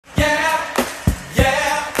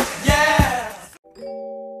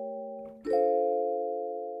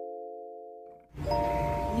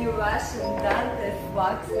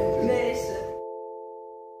Boxing Nation.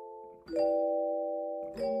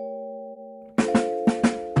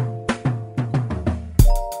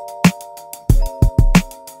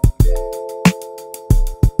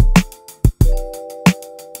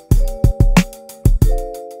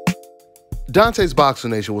 Dante's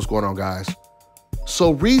Boxing Nation, what's going on, guys?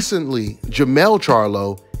 So recently, Jermall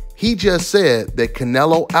Charlo, he just said that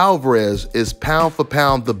Canelo Alvarez is pound for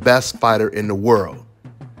pound the best fighter in the world.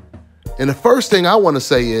 And the first thing I want to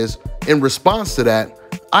say is, in response to that,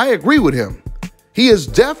 I agree with him. He is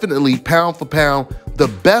definitely pound for pound the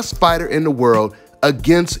best fighter in the world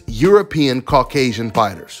against European Caucasian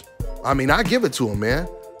fighters. I mean, I give it to him, man.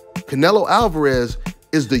 Canelo Alvarez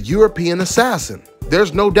is the European assassin.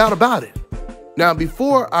 There's no doubt about it. Now,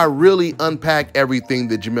 before I really unpack everything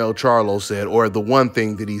that Jermall Charlo said, or the one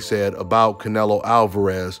thing that he said about Canelo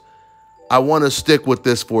Alvarez, I want to stick with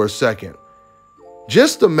this for a second.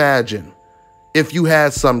 Just imagine if you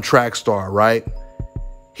had some track star, right?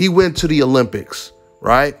 He went to the Olympics,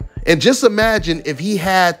 right? And just imagine if he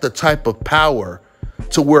had the type of power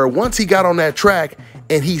to where once he got on that track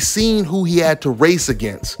and he seen who he had to race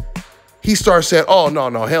against, he starts saying, oh, no,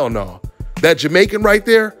 hell no. That Jamaican right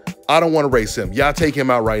there, I don't want to race him. Y'all take him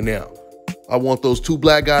out right now. I want those 2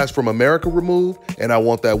 black guys from America removed, and I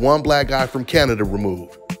want that 1 black guy from Canada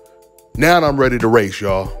removed. Now I'm ready to race,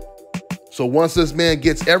 y'all. So once this man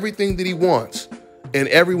gets everything that he wants, and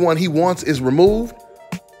everyone he wants is removed,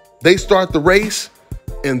 they start the race,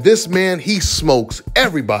 and this man, he smokes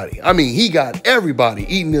everybody. I mean, he got everybody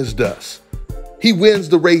eating his dust. He wins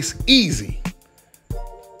the race easy.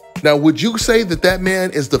 Now, would you say that that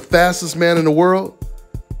man is the fastest man in the world?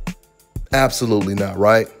 Absolutely not,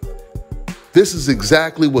 right? This is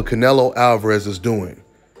exactly what Canelo Alvarez is doing.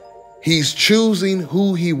 He's choosing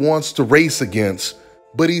who he wants to race against,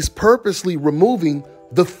 but he's purposely removing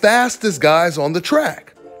the fastest guys on the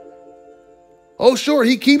track. Oh, sure,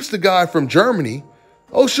 he keeps the guy from Germany.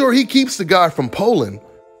 Oh, sure, he keeps the guy from Poland.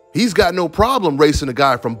 He's got no problem racing a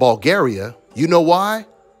guy from Bulgaria. You know why?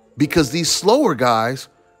 Because these slower guys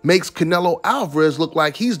makes Canelo Alvarez look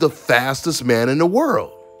like he's the fastest man in the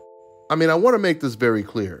world. I mean, I want to make this very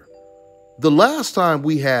clear. The last time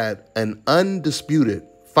we had an undisputed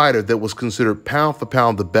fighter that was considered pound for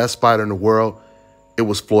pound the best fighter in the world, it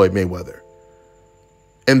was Floyd Mayweather.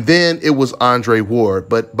 And then it was Andre Ward.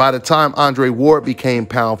 But by the time Andre Ward became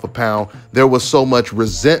pound for pound, there was so much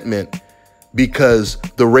resentment because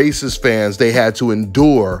the racist fans, they had to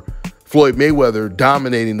endure Floyd Mayweather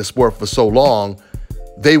dominating the sport for so long.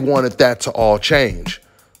 They wanted that to all change.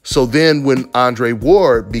 So then when Andre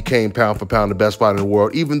Ward became pound for pound the best fighter in the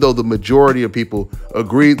world, even though the majority of people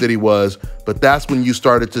agreed that he was, but that's when you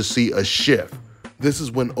started to see a shift. This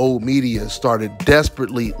is when old media started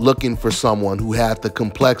desperately looking for someone who had the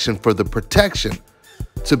complexion for the protection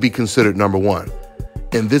to be considered number 1.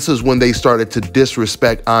 And this is when they started to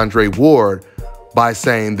disrespect Andre Ward by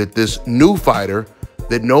saying that this new fighter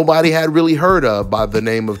that nobody had really heard of by the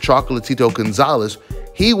name of Chocolatito Gonzalez,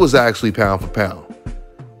 he was actually pound for pound.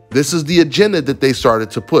 This is the agenda that they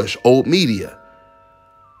started to push, old media.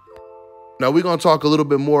 Now, we're going to talk a little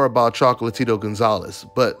bit more about Chocolatito Gonzalez,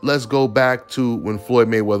 but let's go back to when Floyd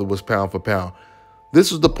Mayweather was pound for pound.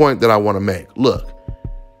 This is the point that I want to make. Look,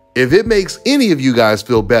 if it makes any of you guys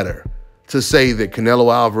feel better to say that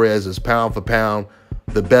Canelo Alvarez is pound for pound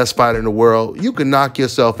the best fighter in the world, you can knock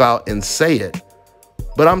yourself out and say it.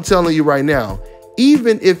 But I'm telling you right now,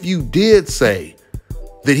 even if you did say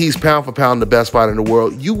that he's pound for pound the best fighter in the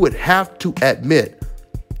world, you would have to admit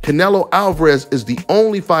Canelo Alvarez is the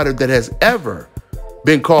only fighter that has ever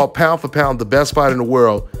been called pound for pound the best fighter in the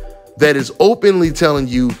world that is openly telling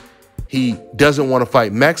you he doesn't want to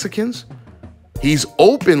fight Mexicans. He's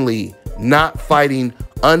openly not fighting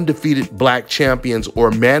undefeated black champions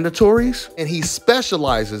or mandatories, and he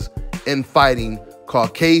specializes in fighting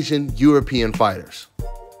Caucasian European fighters.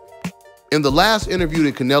 In the last interview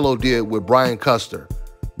that Canelo did with Brian Custer,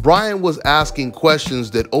 Brian was asking questions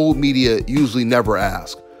that old media usually never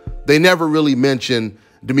ask. They never really mention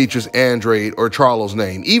Demetrius Andrade or Charlo's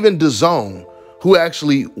name. Even DAZN, who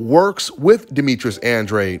actually works with Demetrius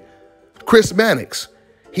Andrade, Chris Mannix,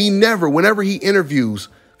 he never, whenever he interviews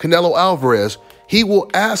Canelo Alvarez, he will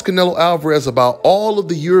ask Canelo Alvarez about all of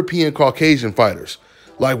the European Caucasian fighters.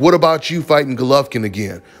 Like, what about you fighting Golovkin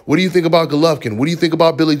again? What do you think about Golovkin? What do you think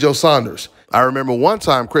about Billy Joe Saunders? I remember one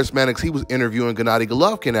time Chris Mannix, he was interviewing Gennady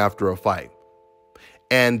Golovkin after a fight.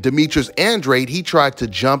 And Demetrius Andrade, he tried to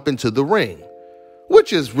jump into the ring,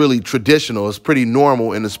 which is really traditional. It's pretty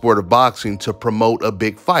normal in the sport of boxing to promote a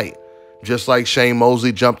big fight. Just like Shane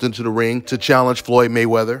Mosley jumped into the ring to challenge Floyd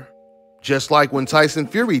Mayweather. Just like when Tyson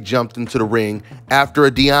Fury jumped into the ring after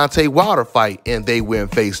a Deontay Wilder fight and they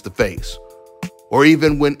went face to face. Or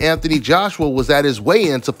even when Anthony Joshua was at his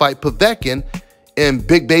weigh-in to fight Povetkin and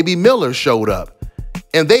Big Baby Miller showed up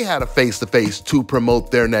and they had a face-to-face to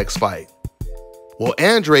promote their next fight. Well,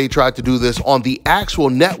 Andre tried to do this on the actual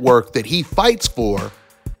network that he fights for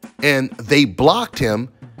and they blocked him.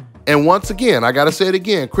 And once again, I gotta say it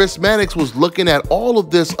again, Chris Mannix was looking at all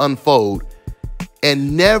of this unfold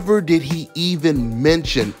and never did he even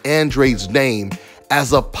mention Andre's name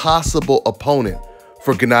as a possible opponent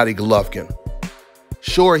for Gennady Golovkin.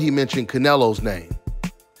 Sure, he mentioned Canelo's name,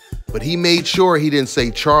 but he made sure he didn't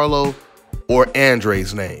say Charlo or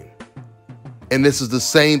Andre's name. And this is the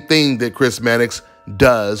same thing that Chris Mannix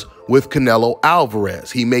does with Canelo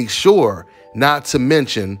Alvarez. He makes sure not to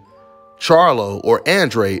mention Charlo or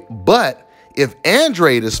Andre, but if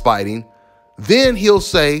Andre is fighting, then he'll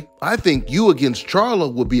say, I think you against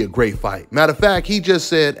Charlo would be a great fight. Matter of fact, he just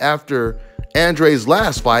said after Andre's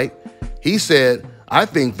last fight, he said, I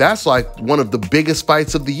think that's like one of the biggest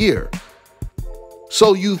fights of the year.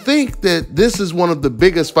 So you think that this is one of the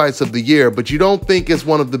biggest fights of the year, but you don't think it's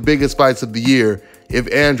one of the biggest fights of the year if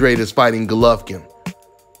Andre is fighting Golovkin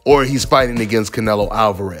or he's fighting against Canelo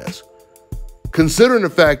Alvarez. Considering the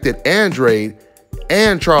fact that Andre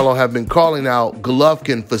and Charlo have been calling out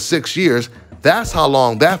Golovkin for 6 years, that's how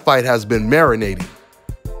long that fight has been marinating.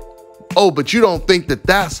 Oh, but you don't think that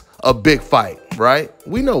that's a big fight, right?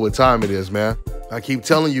 We know what time it is, man. I keep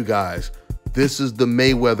telling you guys, this is the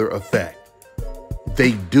Mayweather effect.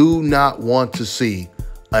 They do not want to see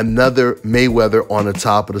another Mayweather on the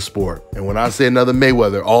top of the sport. And when I say another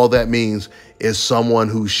Mayweather, all that means is someone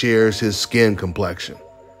who shares his skin complexion.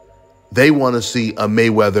 They want to see a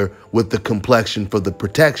Mayweather with the complexion for the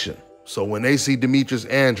protection. So when they see Demetrius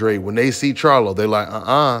Andre, when they see Charlo, they're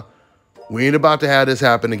like, we ain't about to have this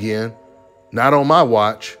happen again. Not on my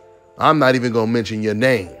watch. I'm not even going to mention your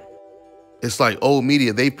name. It's like old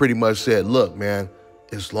media, they pretty much said, look, man,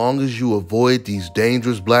 as long as you avoid these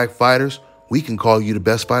dangerous black fighters, we can call you the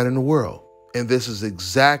best fighter in the world. And this is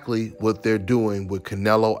exactly what they're doing with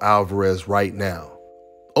Canelo Alvarez right now.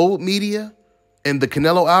 Old media and the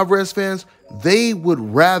Canelo Alvarez fans, they would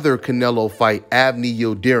rather Canelo fight Avni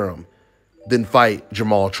Yildirim than fight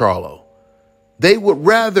Jermall Charlo. They would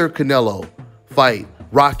rather Canelo fight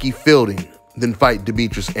Rocky Fielding than fight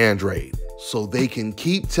Demetrius Andre. So they can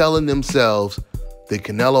keep telling themselves that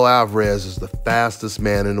Canelo Alvarez is the fastest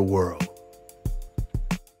man in the world.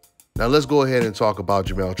 Now let's go ahead and talk about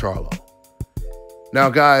Jermell Charlo. Now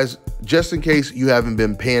guys, just in case you haven't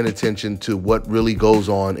been paying attention to what really goes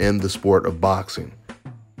on in the sport of boxing,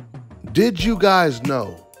 did you guys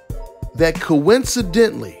know that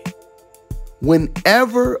coincidentally,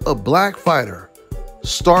 whenever a black fighter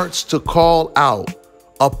starts to call out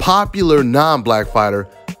a popular non-black fighter,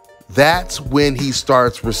 that's when he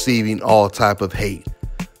starts receiving all type of hate.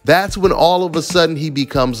 That's when all of a sudden he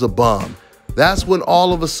becomes a bum. That's when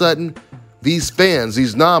all of a sudden these fans,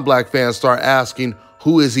 these non-black fans, start asking,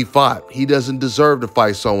 who is he fought? He doesn't deserve to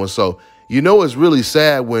fight so-and-so. You know, it's really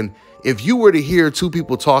sad when if you were to hear two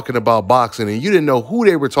people talking about boxing and you didn't know who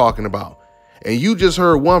they were talking about, and you just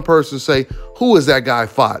heard one person say, who is that guy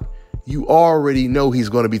fought? You already know he's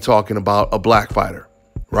going to be talking about a black fighter,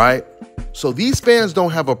 right? So these fans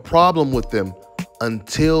don't have a problem with them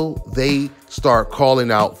until they start calling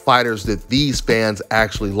out fighters that these fans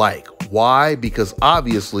actually like. Why? Because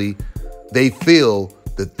obviously they feel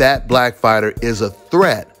that that black fighter is a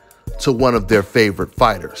threat to one of their favorite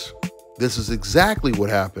fighters. This is exactly what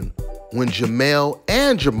happened when Jermell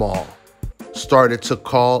and Jermall started to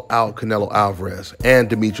call out Canelo Alvarez and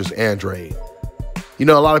Demetrius Andre. You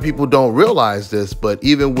know, a lot of people don't realize this, but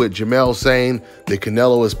even with Jermell saying that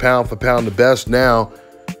Canelo is pound for pound the best now,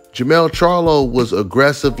 Jermall Charlo was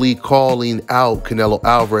aggressively calling out Canelo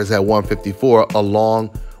Alvarez at 154 along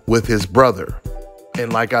with his brother.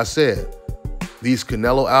 And like I said, these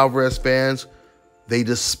Canelo Alvarez fans, they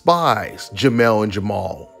despise Jermell and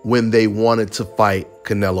Jermall when they wanted to fight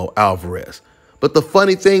Canelo Alvarez. But the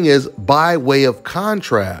funny thing is, by way of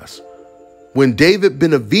contrast, when David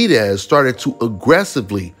Benavidez started to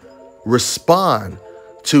aggressively respond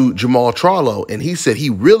to Jermall Charlo, and he said he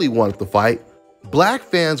really wanted to fight, black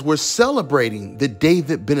fans were celebrating that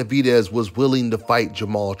David Benavidez was willing to fight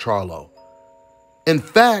Jermall Charlo. In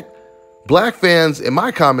fact, black fans in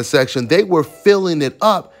my comment section, they were filling it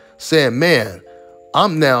up saying, man,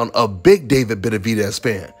 I'm now a big David Benavidez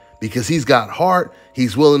fan because he's got heart.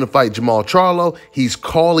 He's willing to fight Jermall Charlo. He's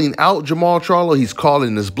calling out Jermall Charlo. He's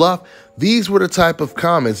calling his bluff. These were the type of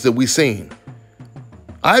comments that we seen.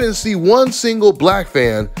 I didn't see one single black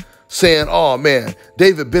fan saying, oh man,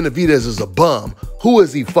 David Benavidez is a bum. Who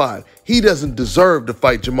has he fought? He doesn't deserve to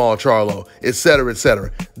fight Jermall Charlo, etc., etc.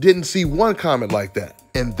 Didn't see one comment like that.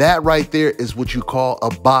 And that right there is what you call a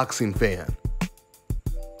boxing fan.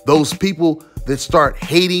 Those people that start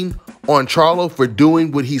hating on Charlo for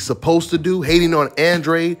doing what he's supposed to do, hating on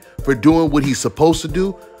Andrade for doing what he's supposed to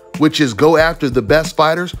do, which is go after the best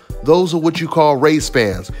fighters, those are what you call race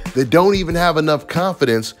fans that don't even have enough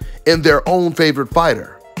confidence in their own favorite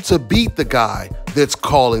fighter to beat the guy that's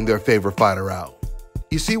calling their favorite fighter out.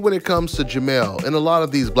 You see, when it comes to Jermell and a lot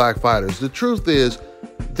of these black fighters, the truth is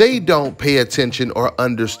they don't pay attention or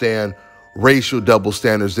understand racial double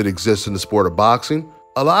standards that exist in the sport of boxing.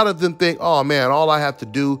 A lot of them think, oh man, all I have to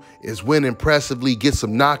do is win impressively, get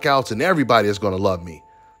some knockouts, and everybody is going to love me.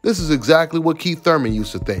 This is exactly what Keith Thurman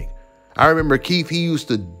used to think. I remember Keith, he used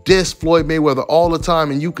to diss Floyd Mayweather all the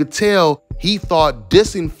time, and you could tell he thought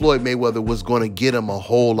dissing Floyd Mayweather was going to get him a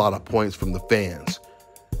whole lot of points from the fans.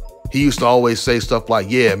 He used to always say stuff like,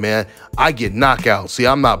 yeah, man, I get knockouts. See,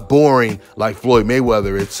 I'm not boring like Floyd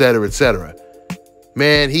Mayweather, etc., etc.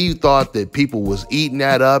 Man, he thought that people was eating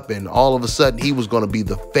that up, and all of a sudden he was going to be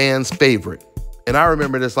the fans' favorite. And I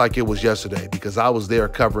remember this like it was yesterday because I was there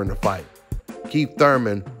covering the fight. Keith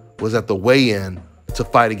Thurman was at the weigh-in to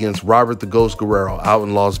fight against Robert the Ghost Guerrero out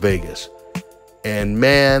in Las Vegas. And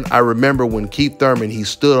man, I remember when Keith Thurman, he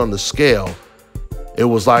stood on the scale, it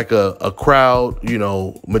was like a crowd, you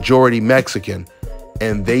know, majority Mexican,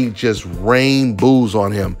 and they just rained boos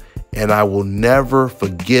on him. And I will never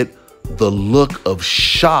forget the look of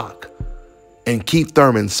shock in Keith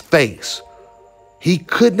Thurman's face. He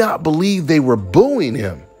could not believe they were booing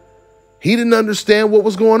him. He didn't understand what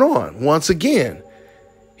was going on. Once again,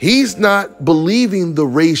 he's not believing the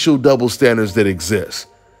racial double standards that exist,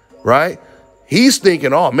 right? He's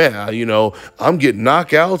thinking, oh man, you know, I'm getting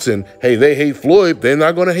knockouts and hey, they hate Floyd, they're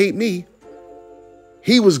not going to hate me.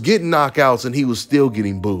 He was getting knockouts and he was still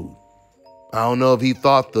getting booed. I don't know if he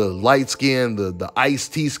thought the light skin, the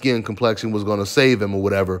iced tea skin complexion was going to save him or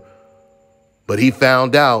whatever, but he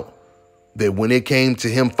found out that when it came to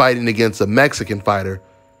him fighting against a Mexican fighter,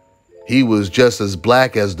 he was just as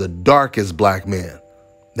black as the darkest black man.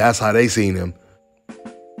 That's how they seen him.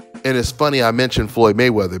 And it's funny I mentioned Floyd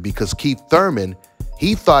Mayweather because Keith Thurman,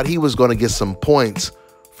 he thought he was going to get some points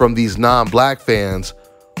from these non-black fans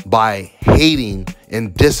by hating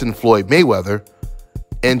and dissing Floyd Mayweather.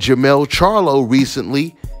 And Jermall Charlo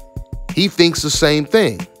recently, he thinks the same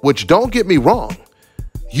thing, which don't get me wrong.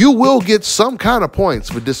 You will get some kind of points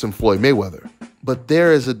for dissing Floyd Mayweather. But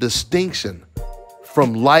there is a distinction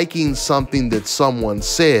from liking something that someone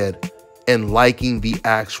said and liking the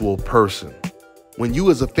actual person. When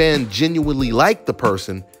you as a fan genuinely like the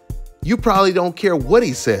person, you probably don't care what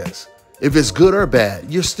he says. If it's good or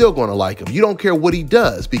bad, you're still going to like him. You don't care what he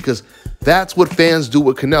does because that's what fans do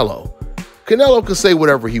with Canelo. Canelo can say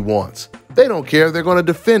whatever he wants. They don't care. They're going to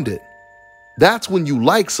defend it. That's when you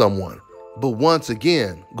like someone. But once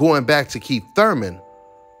again, going back to Keith Thurman,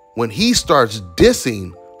 when he starts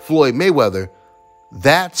dissing Floyd Mayweather,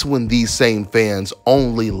 that's when these same fans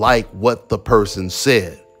only like what the person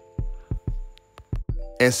said.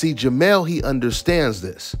 And see, Jermell, he understands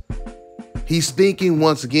this. He's thinking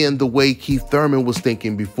once again the way Keith Thurman was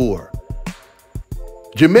thinking before.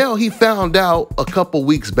 Jermell, he found out a couple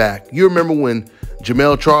weeks back. You remember when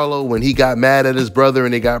Jermall Charlo, when he got mad at his brother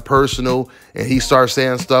and it got personal and he started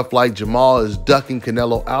saying stuff like Jermall is ducking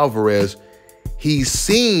Canelo Alvarez. He's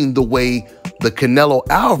seen the way the Canelo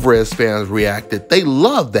Alvarez fans reacted. They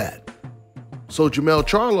love that. So Jermall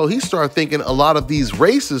Charlo, he started thinking a lot of these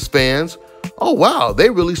racist fans, oh wow, they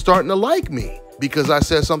really starting to like me because I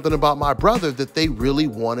said something about my brother that they really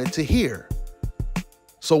wanted to hear.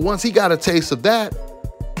 So once he got a taste of that,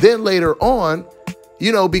 then later on,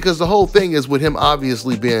 you know, because the whole thing is with him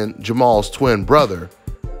obviously being Jermall's twin brother,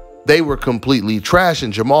 they were completely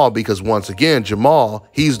trashing Jermall because once again, Jermall,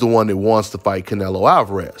 he's the one that wants to fight Canelo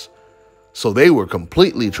Alvarez. So they were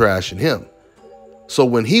completely trashing him. So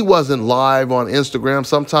when he wasn't live on Instagram,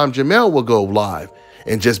 sometimes Jermell will go live.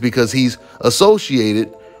 And just because he's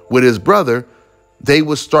associated with his brother, they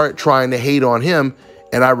would start trying to hate on him.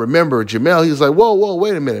 And I remember Jermell, he was like, whoa,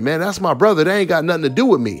 wait a minute, man, that's my brother. They ain't got nothing to do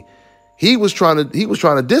with me. He was trying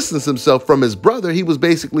to distance himself from his brother. He was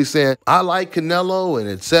basically saying, I like Canelo and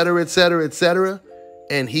et cetera, et cetera, et cetera.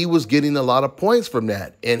 And he was getting a lot of points from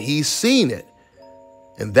that. And he's seen it.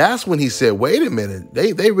 And that's when he said, wait a minute,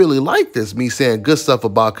 they really like this, me saying good stuff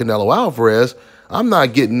about Canelo Alvarez. I'm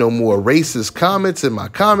not getting no more racist comments in my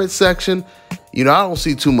comment section. You know, I don't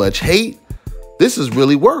see too much hate. This is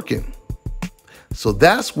really working. So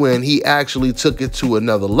that's when he actually took it to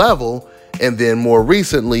another level And then more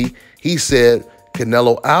recently, he said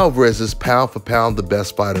Canelo Alvarez is pound for pound the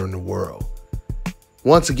best fighter in the world.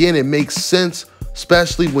 Once again, it makes sense,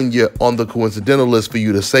 especially when you're on the coincidental list, for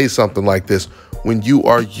you to say something like this, when you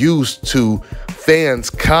are used to fans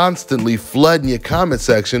constantly flooding your comment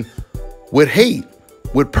section with hate,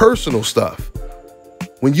 with personal stuff.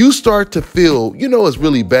 When you start to feel, it's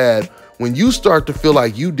really bad, when you start to feel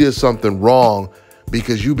like you did something wrong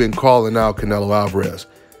because you've been calling out Canelo Alvarez.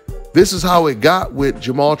 This is how it got with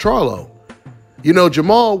Jermall Charlo.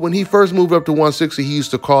 Jermall, when he first moved up to 160, he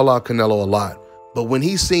used to call out Canelo a lot. But when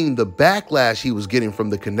he seen the backlash he was getting from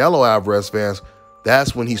the Canelo Alvarez fans,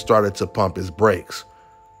 that's when he started to pump his brakes.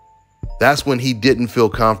 That's when he didn't feel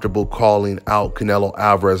comfortable calling out Canelo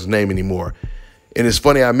Alvarez's name anymore. And it's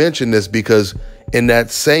funny I mentioned this because in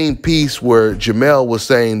that same piece where Jermell was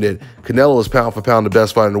saying that Canelo is pound for pound the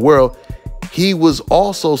best fighter in the world, he was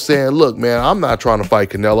also saying, look, man, I'm not trying to fight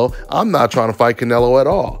Canelo. I'm not trying to fight Canelo at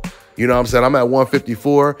all. You know what I'm saying? I'm at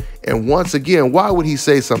 154. And once again, why would he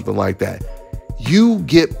say something like that? You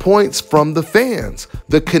get points from the fans,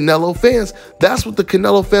 the Canelo fans. That's what the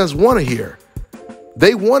Canelo fans want to hear.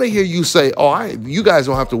 They want to hear you say, you guys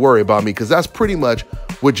don't have to worry about me, because that's pretty much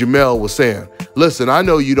what Jermell was saying. Listen, I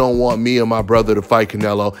know you don't want me and my brother to fight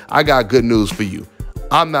Canelo. I got good news for you.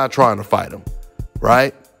 I'm not trying to fight him,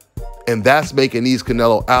 right? And that's making these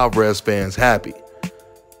Canelo Alvarez fans happy.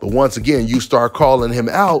 But once again, you start calling him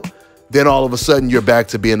out, then all of a sudden you're back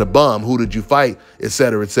to being a bum. Who did you fight? Et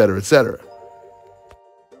cetera, et cetera, et cetera.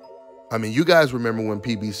 I mean, you guys remember when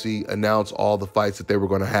PBC announced all the fights that they were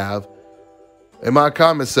going to have? In my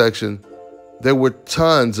comment section, there were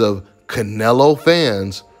tons of Canelo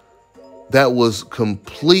fans that was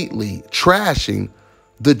completely trashing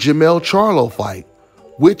the Jermall Charlo fight,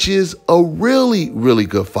 which is a really, really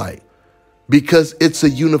good fight because it's a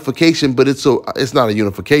unification, but it's not a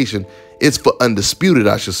unification. It's for undisputed,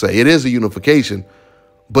 I should say. It is a unification,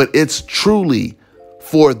 but it's truly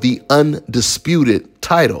for the undisputed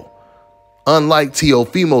title. Unlike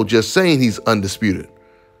Teofimo just saying he's undisputed.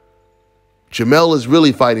 Jermell is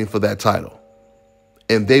really fighting for that title.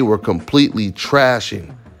 And they were completely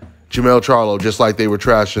trashing Jermall Charlo just like they were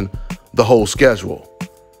trashing the whole schedule.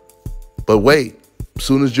 But wait, as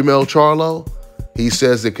soon as Jermall Charlo, he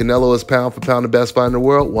says that Canelo is pound for pound the best fighter in the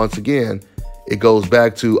world, once again, it goes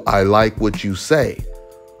back to I like what you say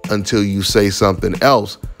until you say something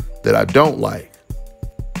else that I don't like.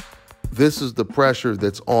 This is the pressure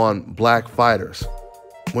that's on black fighters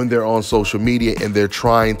when they're on social media and they're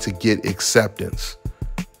trying to get acceptance.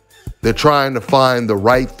 They're trying to find the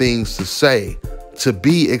right things to say to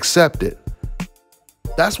be accepted.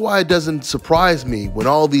 That's why it doesn't surprise me when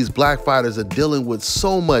all these black fighters are dealing with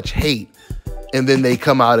so much hate and then they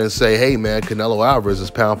come out and say, hey man, Canelo Alvarez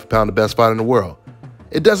is pound for pound the best fighter in the world.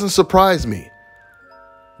 It doesn't surprise me.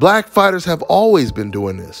 Black fighters have always been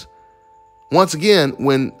doing this. Once again,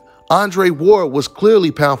 when Andre Ward was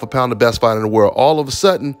clearly pound for pound the best fighter in the world, all of a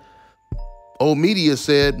sudden, old media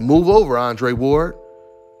said, move over, Andre Ward.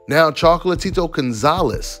 Now Chocolatito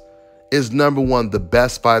Gonzalez is #1, the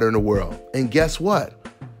best fighter in the world. And guess what?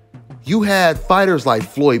 You had fighters like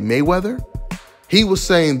Floyd Mayweather. He was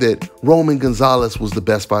saying that Roman Gonzalez was the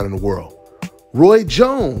best fighter in the world. Roy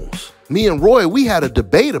Jones, me and Roy, we had a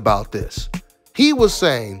debate about this. He was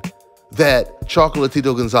saying that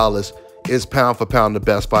Chocolatito Gonzalez is pound for pound the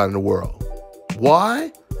best fighter in the world.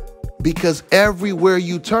 Why? Because everywhere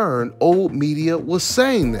you turn, old media was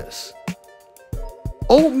saying this.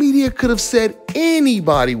 Old media could have said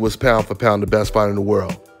anybody was pound for pound the best fighter in the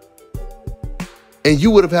world. And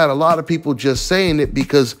you would have had a lot of people just saying it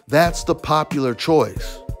because that's the popular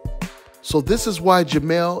choice. So this is why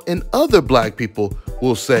Jermell and other black people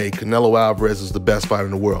will say Canelo Alvarez is the best fighter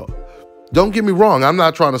in the world. Don't get me wrong, I'm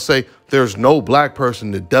not trying to say there's no black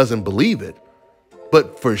person that doesn't believe it.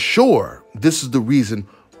 But for sure, this is the reason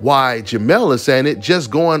why Jermell is saying it,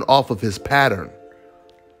 just going off of his pattern.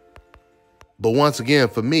 But once again,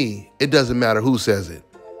 for me, it doesn't matter who says it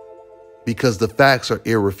because the facts are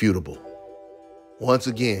irrefutable. Once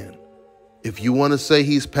again, if you want to say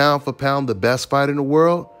he's pound for pound the best fighter in the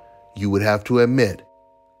world, you would have to admit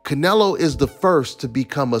Canelo is the first to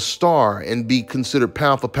become a star and be considered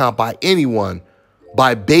pound for pound by anyone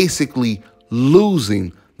by basically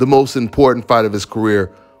losing the most important fight of his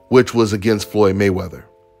career, which was against Floyd Mayweather.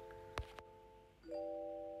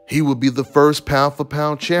 He would be the first pound for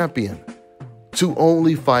pound champion to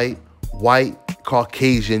only fight white,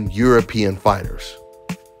 Caucasian, European fighters.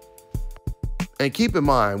 And keep in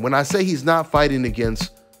mind, when I say he's not fighting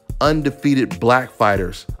against undefeated black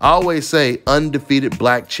fighters. I always say undefeated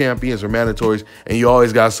black champions or mandatories, and you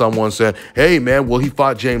always got someone saying, hey man, well, he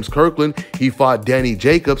fought James Kirkland, he fought Danny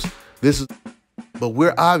Jacobs. But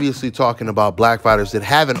we're obviously talking about black fighters that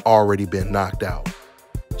haven't already been knocked out,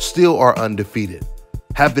 still are undefeated,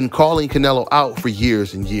 have been calling Canelo out for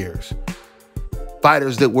years and years.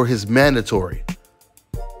 Fighters that were his mandatory,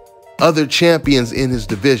 other champions in his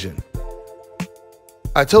division.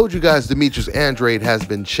 I told you guys Demetrius Andrade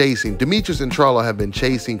and Charlo have been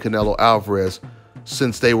chasing Canelo Alvarez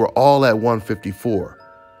since they were all at 154.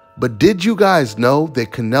 But did you guys know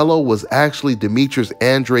that Canelo was actually Demetrius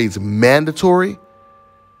Andrade's mandatory?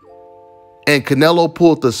 And Canelo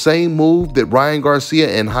pulled the same move that Ryan Garcia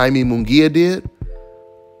and Jaime Munguia did?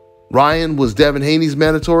 Ryan was Devin Haney's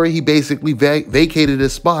mandatory. He basically vacated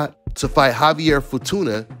his spot to fight Javier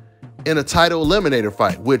Fortuna in a title eliminator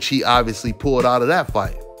fight, which he obviously pulled out of that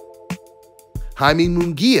fight. Jaime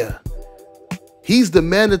Munguia, he's the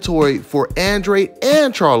mandatory for Andrade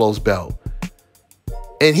and Charlo's belt.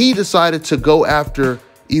 And he decided to go after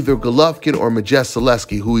either Golovkin or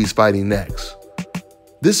Majestoleski, who he's fighting next.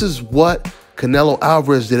 This is what Canelo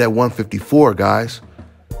Alvarez did at 154, guys.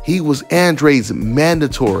 He was Andrade's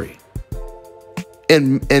mandatory.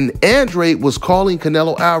 And Andrade was calling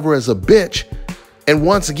Canelo Alvarez a bitch. And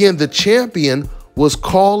once again, the champion was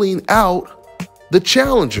calling out the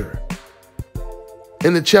challenger.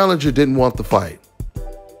 And the challenger didn't want the fight.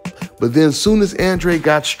 But then as soon as Andrade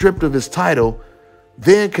got stripped of his title,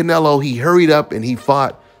 then Canelo, he hurried up and he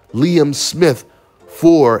fought Liam Smith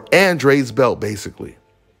for Andrade's belt, basically.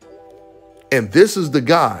 And this is the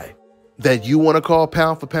guy that you want to call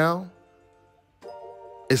pound for pound?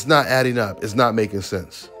 It's not adding up. It's not making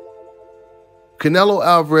sense. Canelo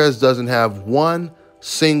Alvarez doesn't have one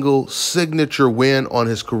single signature win on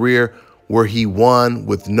his career where he won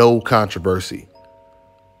with no controversy.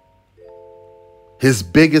 His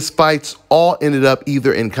biggest fights all ended up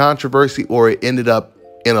either in controversy or it ended up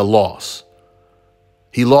in a loss.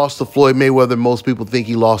 He lost to Floyd Mayweather. Most people think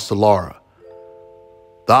he lost to Lara.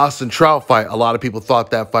 The Austin Trout fight, a lot of people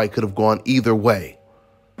thought that fight could have gone either way.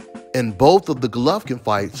 And both of the Golovkin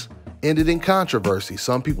fights ended in controversy.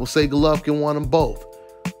 Some people say Golovkin won them both.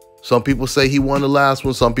 Some people say he won the last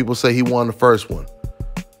one. Some people say he won the first one.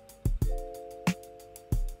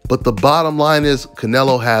 But the bottom line is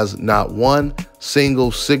Canelo has not one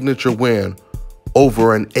single signature win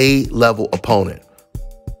over an A-level opponent.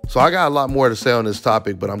 So I got a lot more to say on this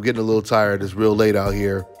topic, but I'm getting a little tired. It's real late out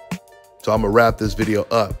here. So I'm going to wrap this video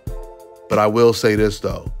up. But I will say this,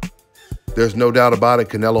 though. There's no doubt about it.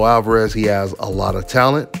 Canelo Alvarez, he has a lot of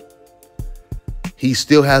talent. He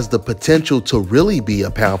still has the potential to really be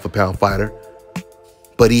a pound-for-pound fighter,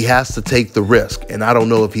 but he has to take the risk, and I don't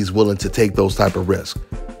know if he's willing to take those type of risks.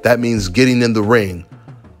 That means getting in the ring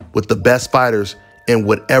with the best fighters in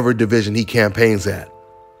whatever division he campaigns at.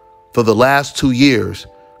 For the last 2 years,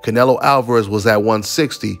 Canelo Alvarez was at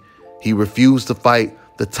 160. He refused to fight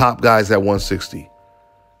the top guys at 160.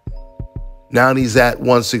 Now he's at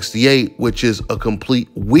 168, which is a complete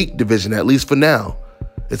weak division, at least for now.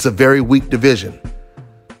 It's a very weak division.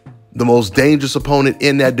 The most dangerous opponent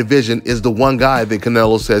in that division is the one guy that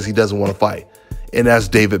Canelo says he doesn't want to fight, and that's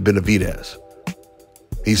David Benavidez.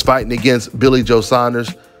 He's fighting against Billy Joe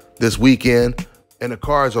Saunders this weekend, and the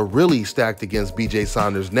cards are really stacked against BJ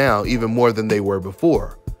Saunders now, even more than they were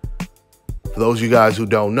before. For those of you guys who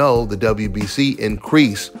don't know, the WBC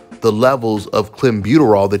increased the levels of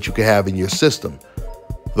clenbuterol that you can have in your system.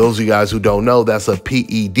 For those of you guys who don't know, that's a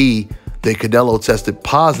PED that Canelo tested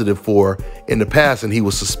positive for in the past, and he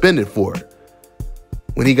was suspended for it.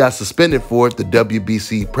 When he got suspended for it, the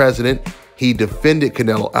WBC president, he defended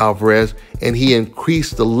Canelo Alvarez, and he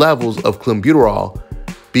increased the levels of clenbuterol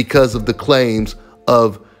because of the claims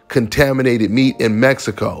of contaminated meat in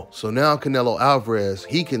Mexico. So now Canelo Alvarez,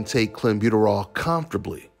 he can take clenbuterol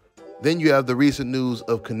comfortably. Then you have the recent news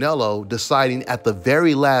of Canelo deciding at the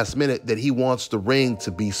very last minute that he wants the ring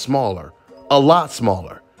to be smaller, a lot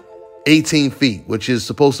smaller, 18 feet, which is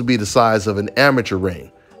supposed to be the size of an amateur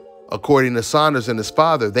ring. According to Saunders and his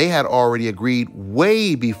father, they had already agreed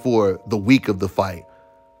way before the week of the fight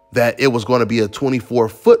that it was going to be a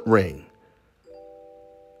 24-foot ring.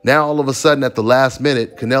 Now, all of a sudden, at the last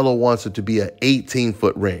minute, Canelo wants it to be an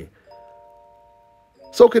 18-foot ring.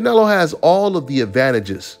 So Canelo has all of the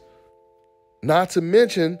advantages. Not to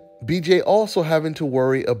mention, BJ also having to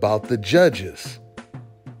worry about the judges.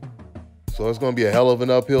 So it's going to be a hell of an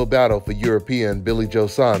uphill battle for European Billy Joe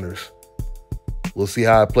Saunders. We'll see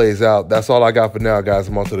how it plays out. That's all I got for now, guys.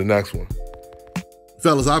 I'm on to the next one.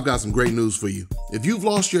 Fellas, I've got some great news for you. If you've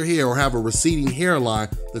lost your hair or have a receding hairline,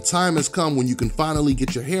 the time has come when you can finally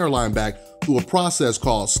get your hairline back through a process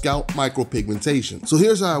called scalp micropigmentation. So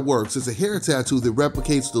here's how it works. It's a hair tattoo that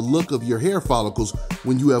replicates the look of your hair follicles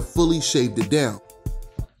when you have fully shaved it down.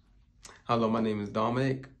 Hello, my name is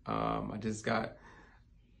Dominic. I just got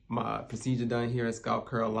my procedure done here at South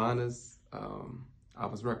Carolina's. I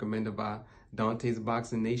was recommended by Dante's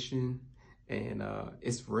Boxing Nation, and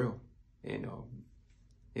it's real. You know,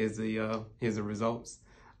 here's the results.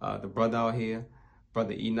 The brother out here,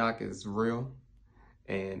 Brother Enoch, is real,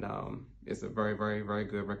 and it's a very, very, very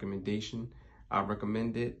good recommendation. I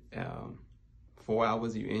recommend it. 4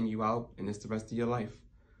 hours, you in, you out, and it's the rest of your life.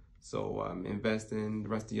 So invest in the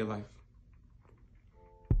rest of your life.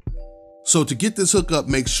 So to get this hookup,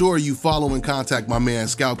 make sure you follow and contact my man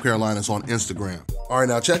Scalp Carolinas on Instagram. All right,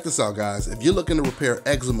 now check this out, guys. If you're looking to repair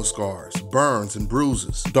eczema scars, burns and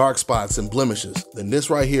bruises, dark spots and blemishes, then this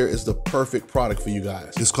right here is the perfect product for you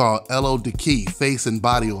guys. It's called Elo Deki Face and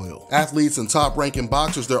Body Oil. Athletes and top-ranking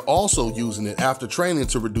boxers, they're also using it after training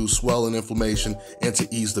to reduce swelling, inflammation, and to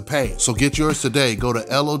ease the pain. So get yours today. Go to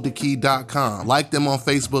elodeki.com, like them on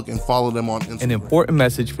Facebook, and follow them on Instagram. An important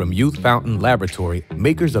message from Youth Fountain Laboratory,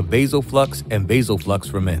 makers of VasoFlux and VasoFlux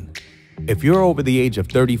for Men. If you're over the age of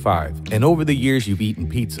 35 and over the years you've eaten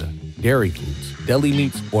pizza, dairy foods, deli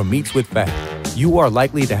meats, or meats with fat, you are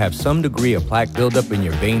likely to have some degree of plaque buildup in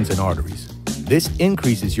your veins and arteries. This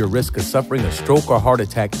increases your risk of suffering a stroke or heart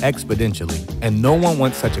attack exponentially, and no one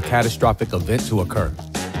wants such a catastrophic event to occur.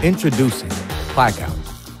 Introducing Plaque Out.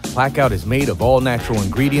 Plaque Out is made of all natural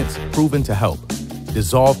ingredients proven to help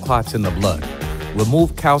dissolve clots in the blood,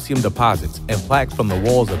 remove calcium deposits and plaque from the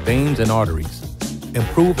walls of veins and arteries,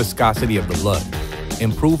 improve viscosity of the blood,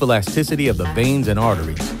 improve elasticity of the veins and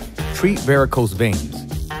arteries, treat varicose veins,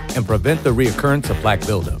 and prevent the reoccurrence of plaque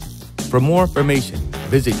buildup. For more information,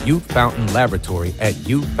 visit Youth Fountain Laboratory at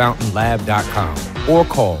youthfountainlab.com or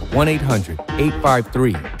call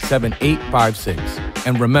 1-800-853-7856.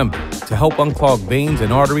 And remember, to help unclog veins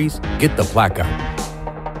and arteries, get the Plaque Out.